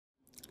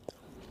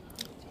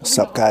What's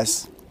up,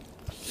 guys?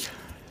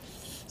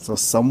 So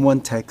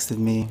someone texted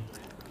me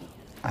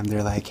and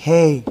they're like,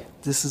 hey,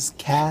 this is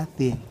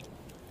Kathy.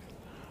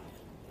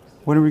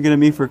 When are we gonna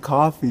meet for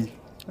coffee?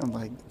 I'm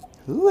like,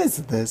 who is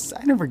this?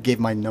 I never gave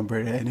my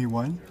number to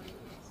anyone.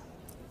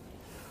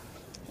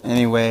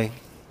 Anyway,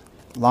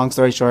 long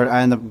story short,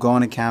 I ended up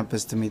going to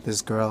campus to meet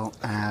this girl,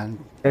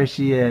 and there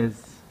she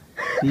is.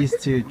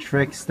 These two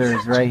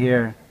tricksters right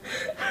here.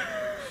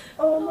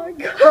 Oh my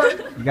god.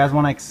 You guys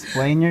want to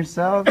explain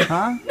yourselves,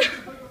 huh?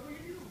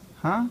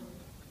 Huh?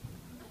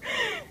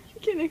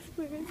 You can't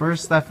explain it.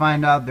 First, I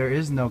find out there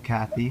is no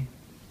Kathy.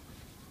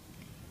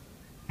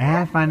 And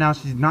I find out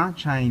she's not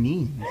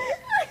Chinese.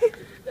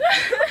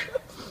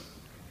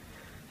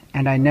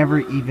 And I never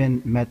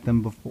even met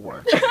them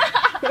before.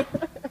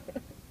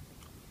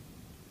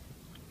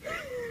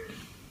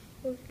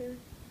 Okay.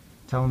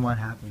 Tell them what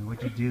happened.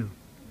 What'd you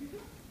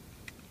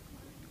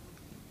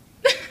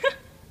do?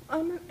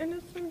 I'm an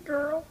innocent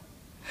girl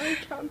on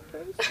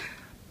campus.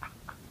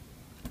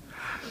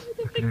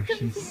 Look at her.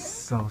 She's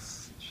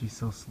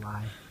so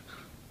sly.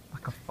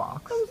 Like a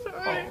fox. I'm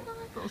sorry. Oh,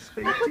 those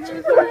fake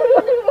tears.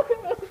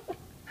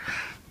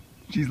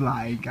 She's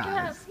lying,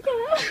 guys.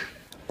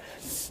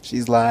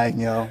 She's lying,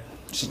 yo.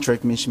 She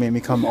tricked me. She made me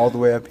come all the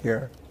way up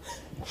here.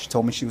 She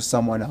told me she was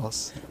someone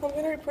else. I'm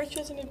gonna report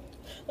you as an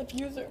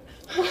abuser.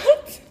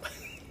 What?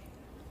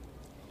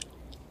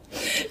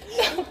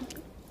 No.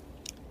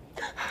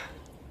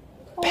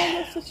 Oh,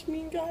 that's such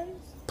mean guys.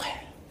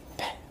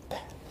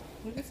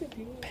 What is it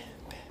doing?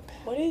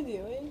 What are you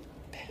doing?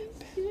 He's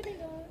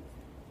shooting us.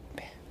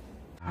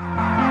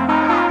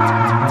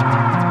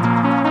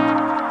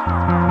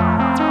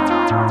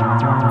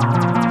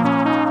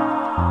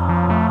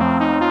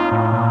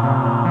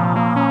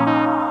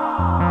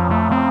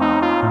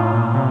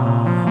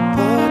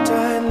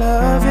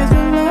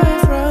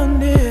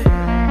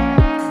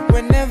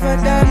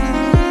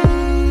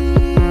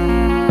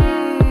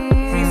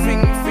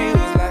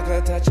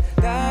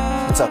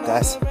 What's up,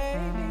 guys?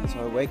 So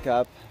I wake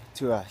up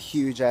to a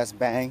huge ass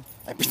bang.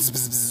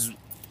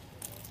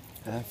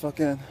 And I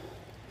fucking...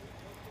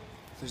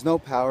 There's no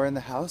power in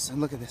the house, and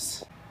look at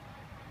this.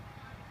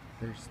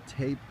 There's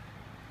tape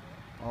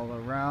all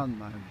around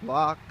my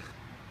block.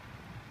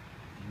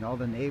 And all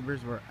the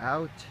neighbors were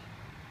out.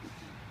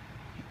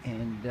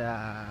 And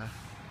yeah,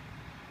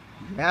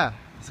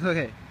 it's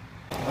okay.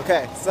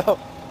 Okay, so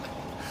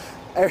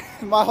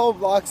my whole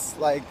block's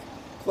like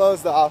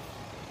closed off.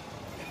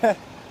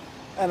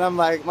 And I'm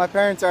like, my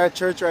parents are at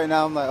church right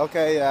now. I'm like,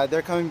 okay, yeah,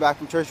 they're coming back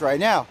from church right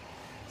now.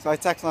 So I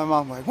text my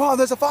mom, like, wow,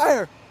 there's a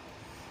fire.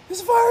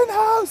 There's a fire in the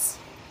house.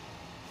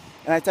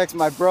 And I text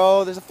my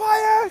bro, there's a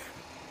fire.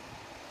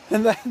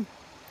 And then,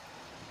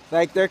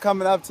 like, they're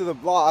coming up to the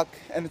block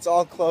and it's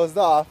all closed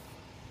off.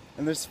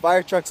 And there's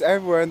fire trucks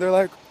everywhere. And they're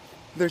like,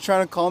 they're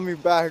trying to call me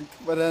back,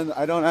 but then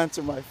I don't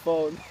answer my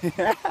phone.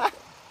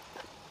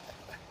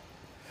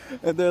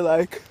 And they're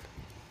like,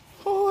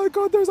 oh my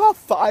God, there's a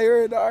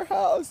fire in our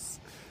house.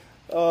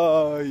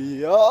 Oh,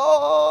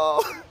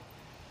 yo.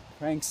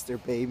 Prankster,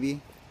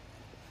 baby.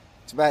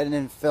 Too bad I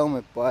didn't film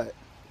it, but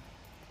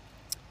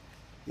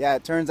yeah,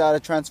 it turns out a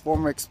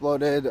transformer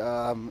exploded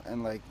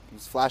and like it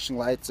was flashing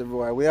lights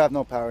everywhere. We have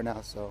no power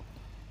now, so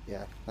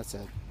yeah, that's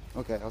it.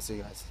 Okay, I'll see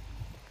you guys.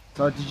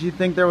 So did you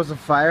think there was a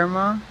fire,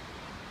 Ma?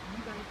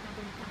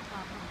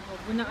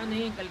 Una ano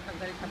yung galit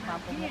ng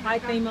papa mo.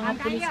 Kahit na yung mga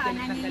pulis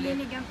galit.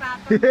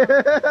 You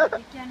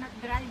cannot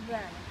drive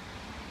well.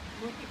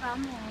 Buti pa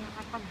mo,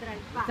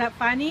 nakapag-drive pa. Is that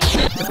funny?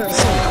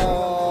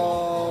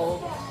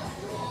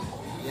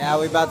 Yeah,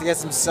 we about to get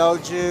some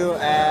soju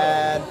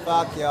and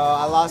fuck yo,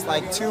 I lost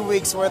like 2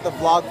 weeks worth of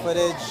vlog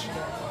footage.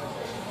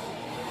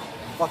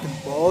 Fucking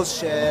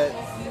bullshit.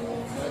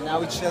 But now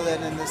we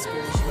chilling in this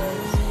cruise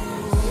place.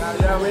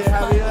 Yeah, we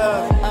have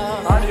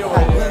audio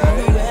right here.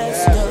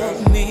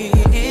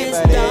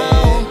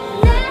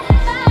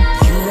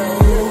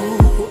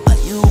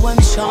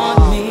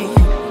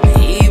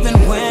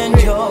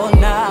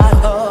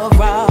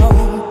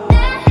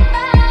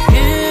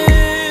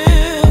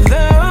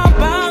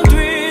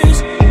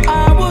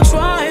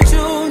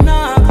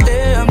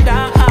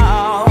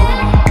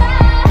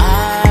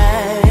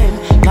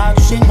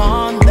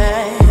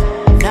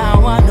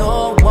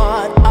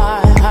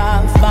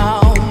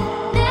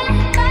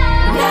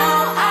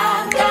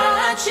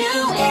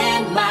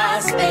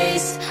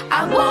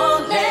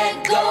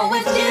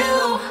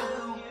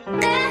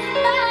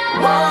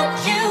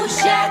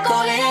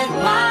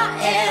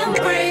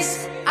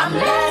 I'm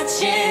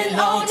latching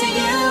on to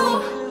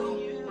you.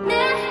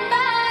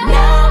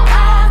 Now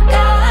I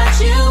got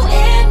you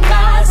in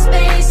my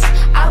space.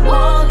 I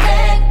won't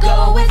let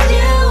go with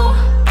you.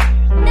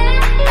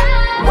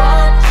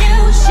 Want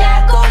you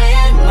shackled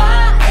in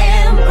my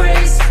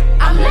embrace.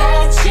 I'm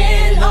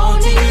latching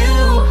on to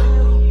you.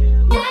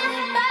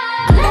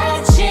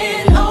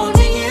 Latching on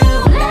to you.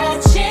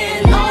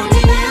 Latching on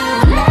to you.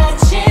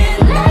 Latching,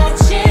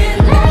 latching,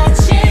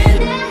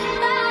 latching.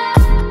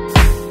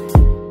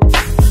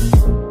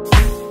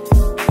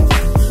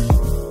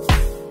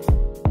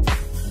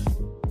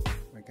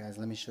 Alright guys,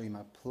 let me show you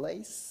my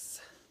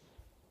place.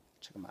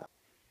 Check them out.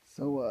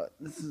 So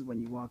this is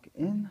when you walk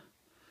in.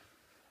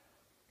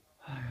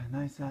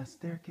 Nice ass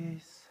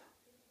staircase.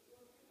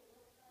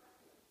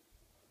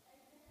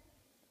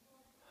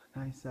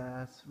 Nice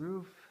ass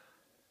roof.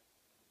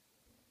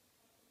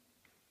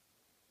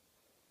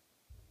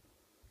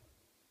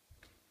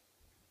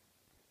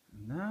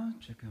 And now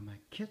check out my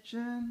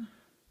kitchen.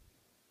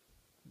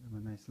 I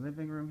have a nice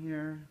living room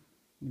here.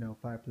 You know,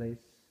 fireplace.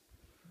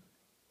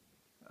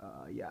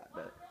 Yeah.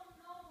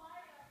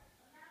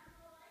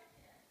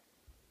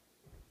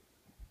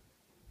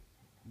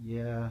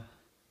 Yeah.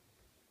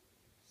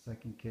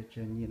 Second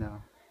kitchen, you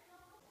know.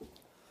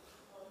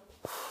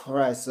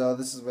 Alright, so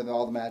this is where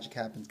all the magic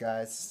happens,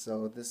 guys.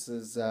 So this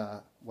is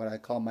what I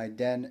call my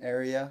den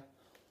area.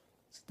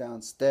 It's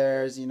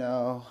downstairs, you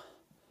know.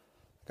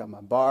 Got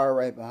my bar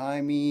right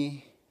behind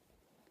me.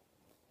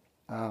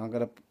 I'm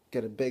gonna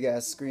get a big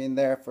ass screen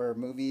there for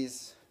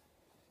movies.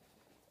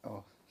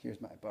 Oh,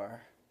 here's my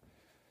bar.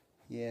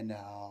 You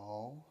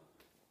know.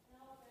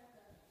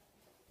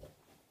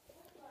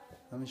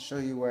 Let me show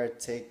you where I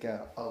take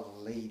all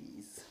the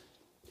ladies.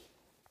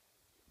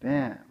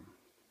 Bam.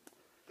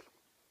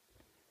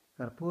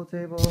 Got a pool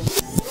table.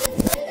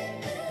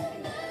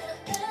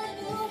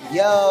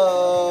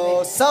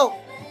 Yo, so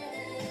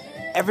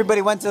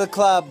everybody went to the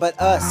club but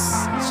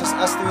us. It's just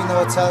us three in the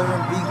hotel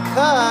room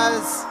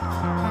because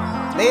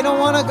they don't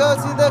want to go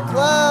to the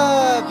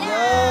club.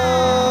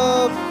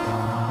 Yo.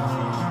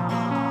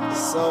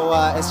 So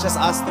it's just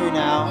us three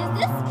now.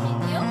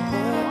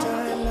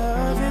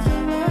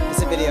 Is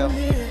this video?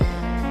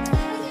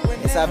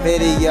 It's a video. It's a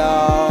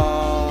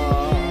video.